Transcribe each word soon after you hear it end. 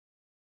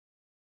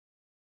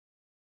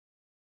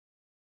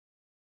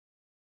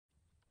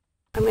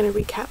I'm going to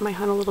recap my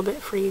hunt a little bit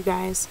for you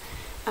guys.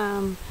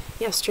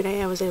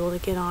 Yesterday I was able to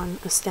get on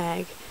a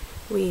stag.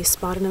 We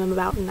spotted him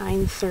about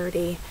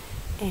 9:30,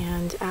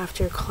 and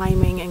after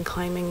climbing and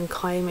climbing and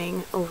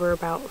climbing over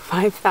about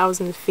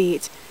 5,000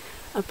 feet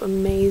up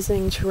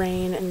amazing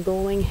terrain and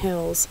rolling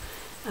hills,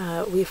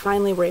 we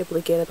finally were able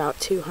to get about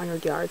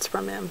 200 yards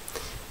from him.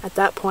 At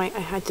that point I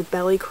had to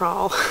belly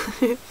crawl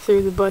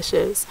through the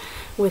bushes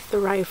with the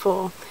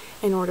rifle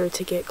in order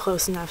to get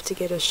close enough to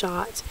get a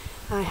shot.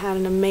 I had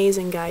an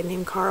amazing guide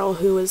named Carl,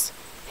 who was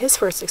his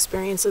first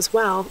experience as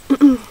well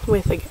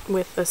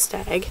with a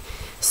stag,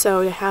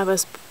 so to have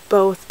us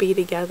both be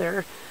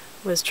together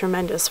was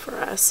tremendous for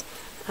us.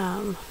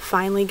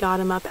 Finally got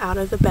him up out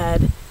of the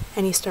bed,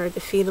 and he started to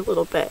feed a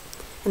little bit,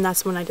 and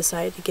that's when I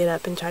decided to get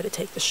up and try to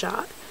take the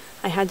shot.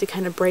 I had to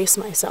kind of brace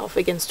myself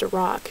against a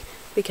rock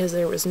because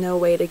there was no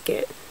way to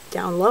get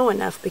down low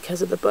enough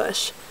because of the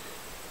bush.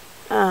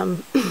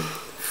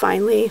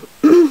 Finally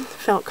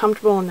felt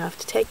comfortable enough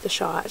to take the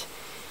shot,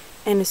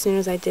 and as soon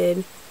as I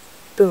did,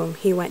 boom,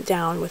 he went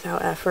down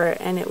without effort,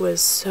 and it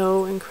was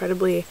so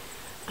incredibly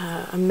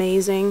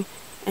amazing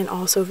and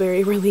also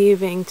very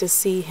relieving to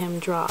see him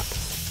drop.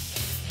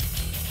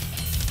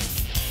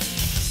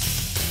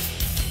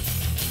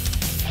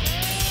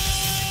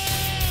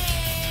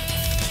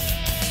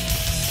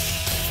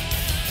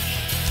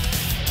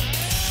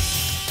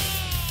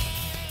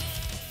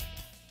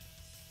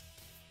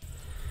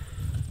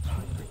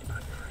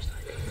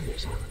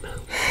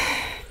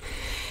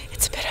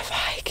 It's a bit of a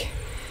hike,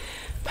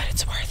 but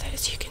it's worth it.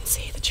 As you can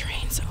see, the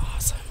terrain's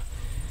awesome.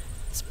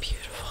 It's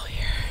beautiful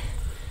here.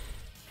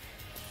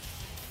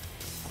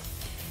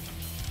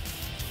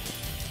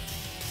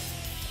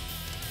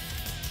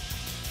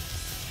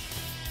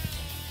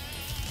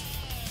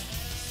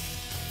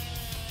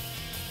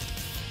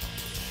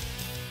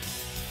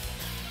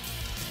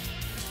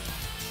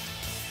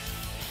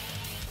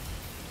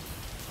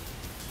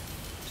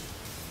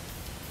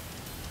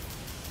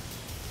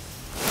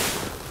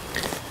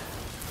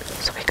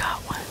 So we got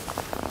one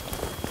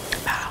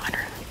about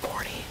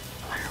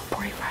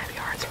 145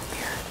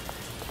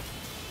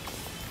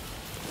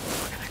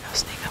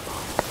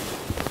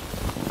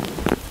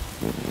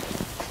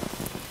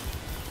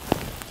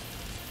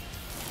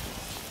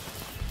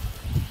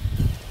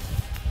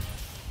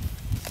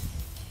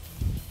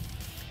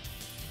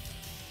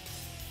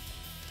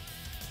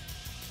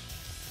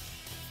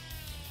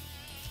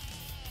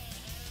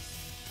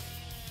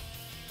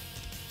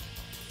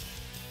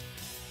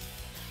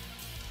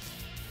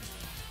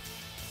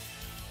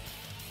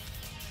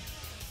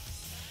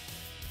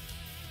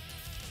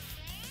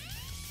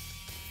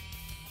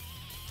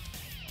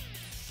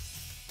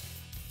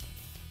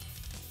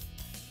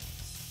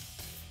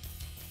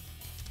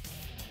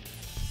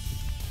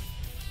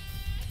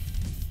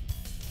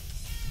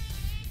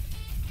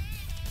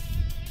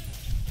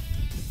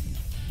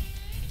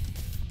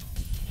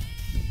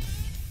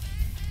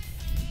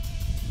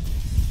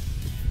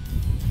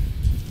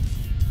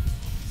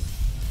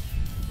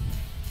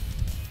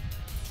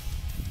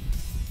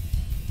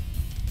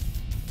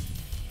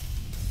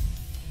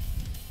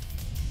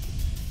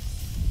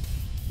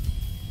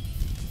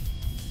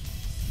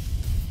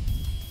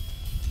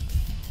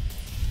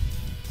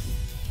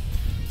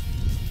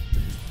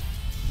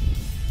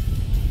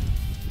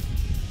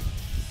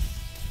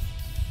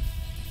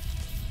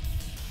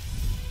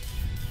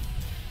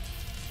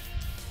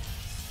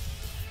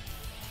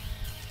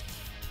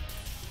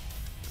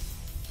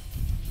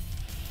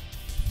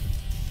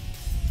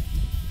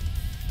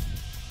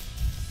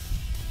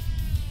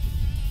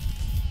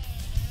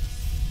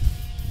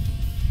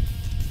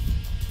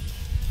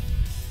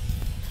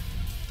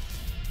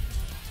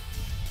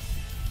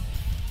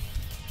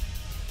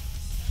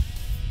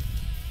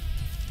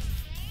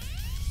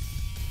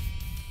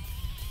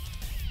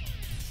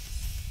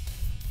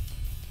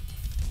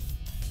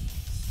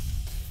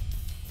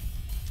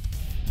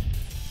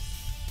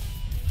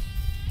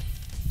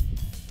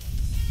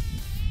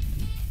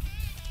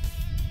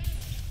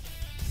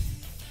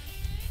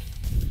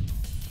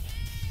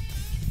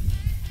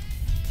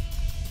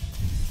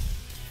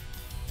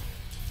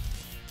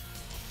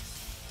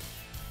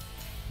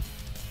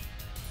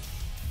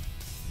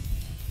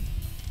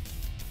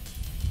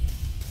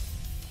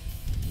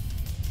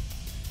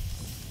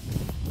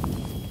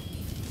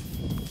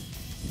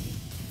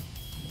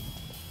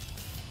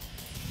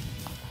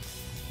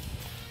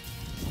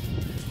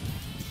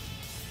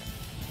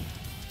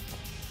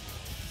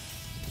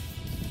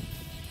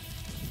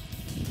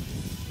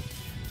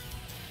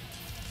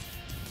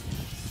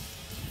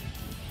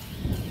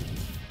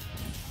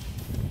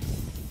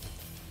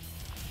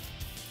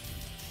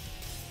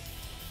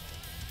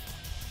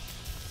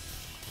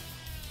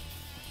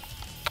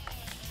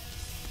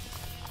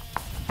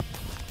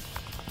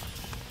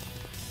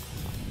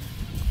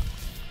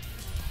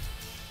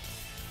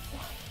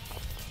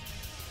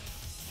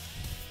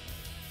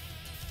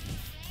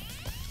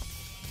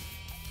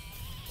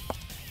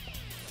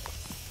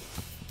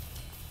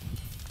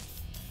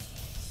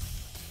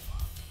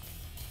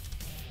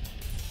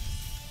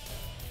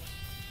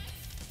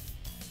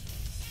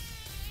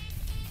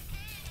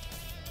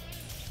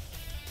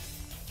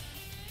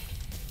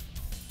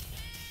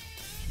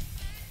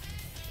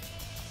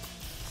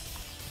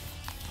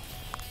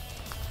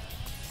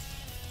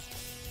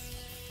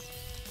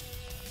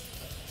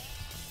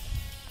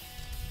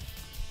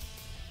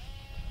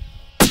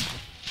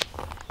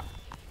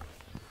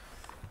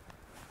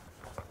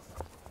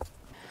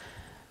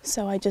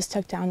 So I just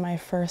took down my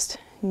first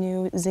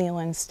New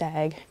Zealand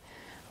stag.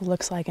 It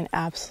looks like an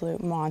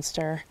absolute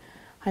monster.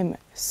 I'm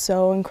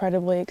so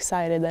incredibly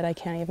excited that I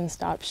can't even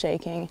stop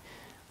shaking.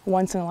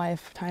 Once in a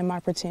lifetime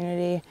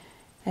opportunity,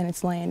 and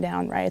it's laying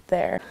down right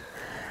there.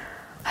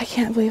 I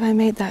can't believe I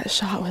made that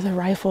shot with a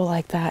rifle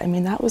like that. I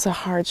mean, that was a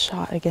hard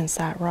shot against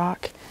that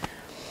rock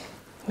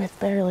with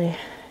barely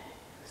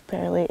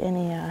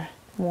any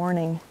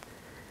warning,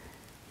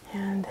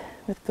 and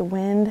with the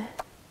wind.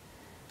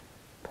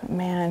 But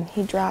man,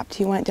 he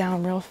went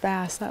down real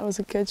fast. That was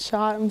a good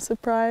shot. I'm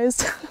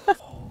surprised.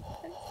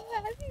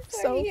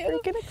 So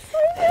freaking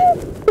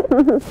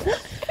excited.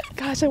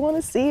 Gosh, I want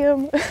to see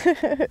him.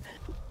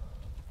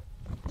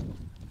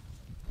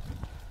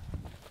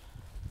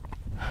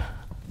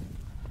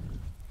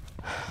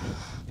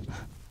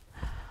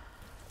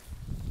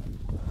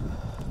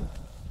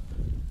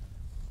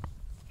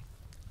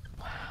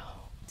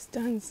 Wow, it's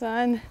done,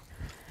 son.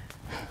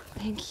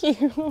 Thank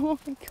you. Oh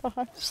my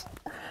gosh.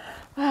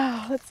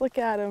 Wow, let's look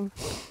at him.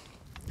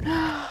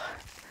 Oh,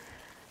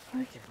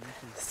 look at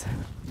this.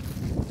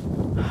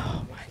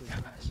 Oh my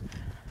gosh.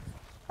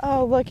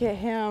 Oh, look at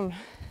him.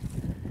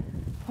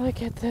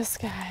 Look at this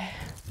guy.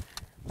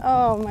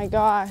 Oh my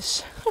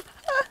gosh.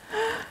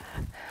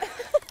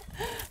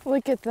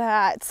 Look at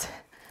that.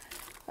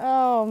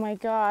 Oh my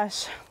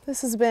gosh.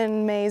 This has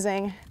been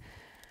amazing.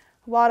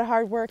 A lot of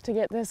hard work to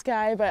get this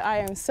guy, but I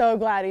am so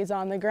glad he's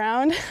on the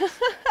ground.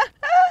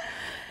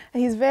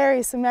 He's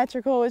very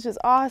symmetrical, which is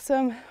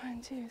awesome.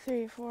 1, 2,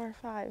 3, 4,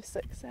 5,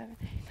 6, 7,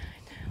 8, 9,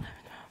 10, 11,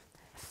 12.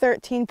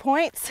 13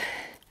 points.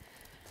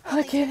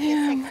 Look at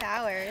him. 6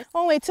 hours.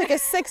 Only took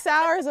us 6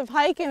 hours of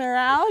hiking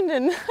around,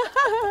 and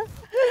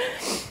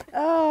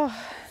oh,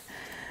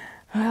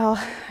 well,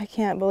 I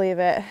can't believe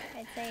it.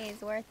 I'd say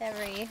he's worth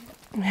every...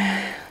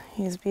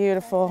 He's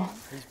beautiful.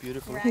 He's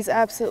beautiful. He's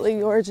absolutely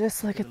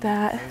gorgeous. Look at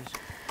that.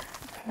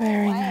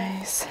 Very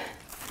nice.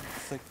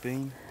 Thick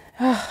bean.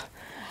 Oh,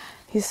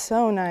 he's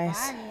so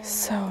nice.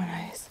 So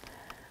nice.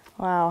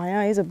 Wow, I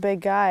know he's a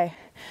big guy.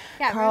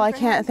 Carl, I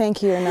can't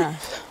thank you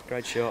enough.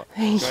 Great shot.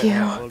 Thank you.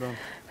 Well done.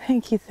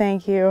 Thank you,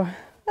 thank you.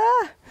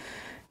 Ah,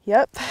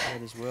 yep.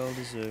 That is well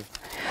deserved.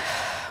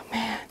 Oh,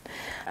 man.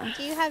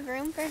 Do you have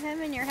room for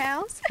him in your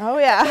house? Oh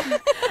yeah.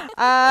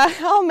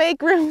 I'll make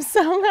room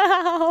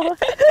somehow.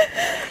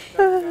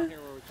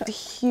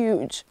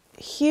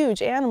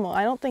 Huge animal.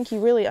 I don't think you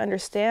really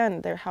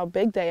understand how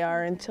big they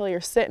are until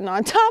you're sitting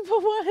on top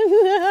of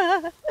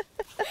one.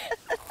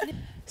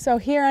 So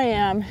here I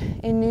am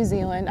in New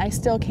Zealand. I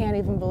still can't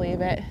even believe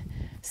it.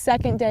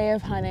 Second day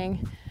of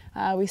hunting.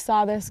 We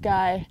saw this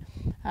guy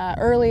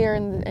earlier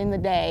in the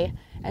day,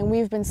 and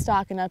we've been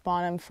stocking up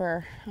on him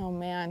for, oh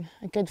man,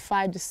 a good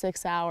 5 to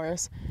 6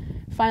 hours.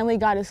 Finally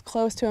got as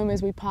close to him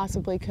as we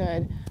possibly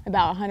could,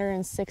 about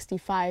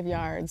 165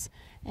 yards,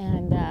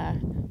 and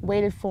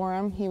waited for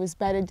him. He was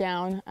bedded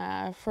down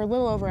for a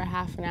little over a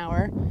half an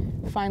hour.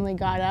 Finally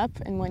got up,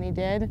 and when he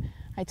did,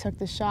 I took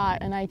the shot,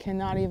 and I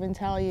cannot even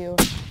tell you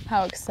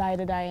how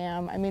excited I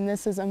am. I mean,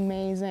 this is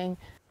amazing.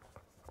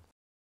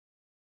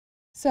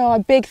 So a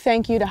big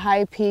thank you to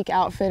High Peak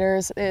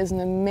Outfitters. It is an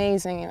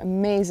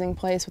amazing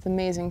place with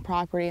amazing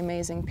property,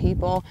 amazing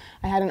people.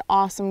 I had an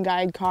awesome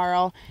guide,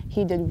 Carl.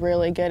 He did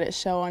really good at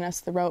showing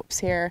us the ropes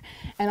here.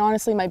 And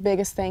honestly, my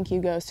biggest thank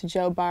you goes to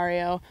Joe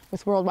Barrio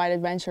with Worldwide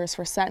Adventures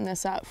for setting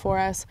this up for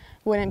us.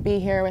 Wouldn't be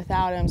here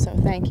without him, so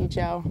thank you,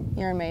 Joe.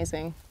 You're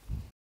amazing.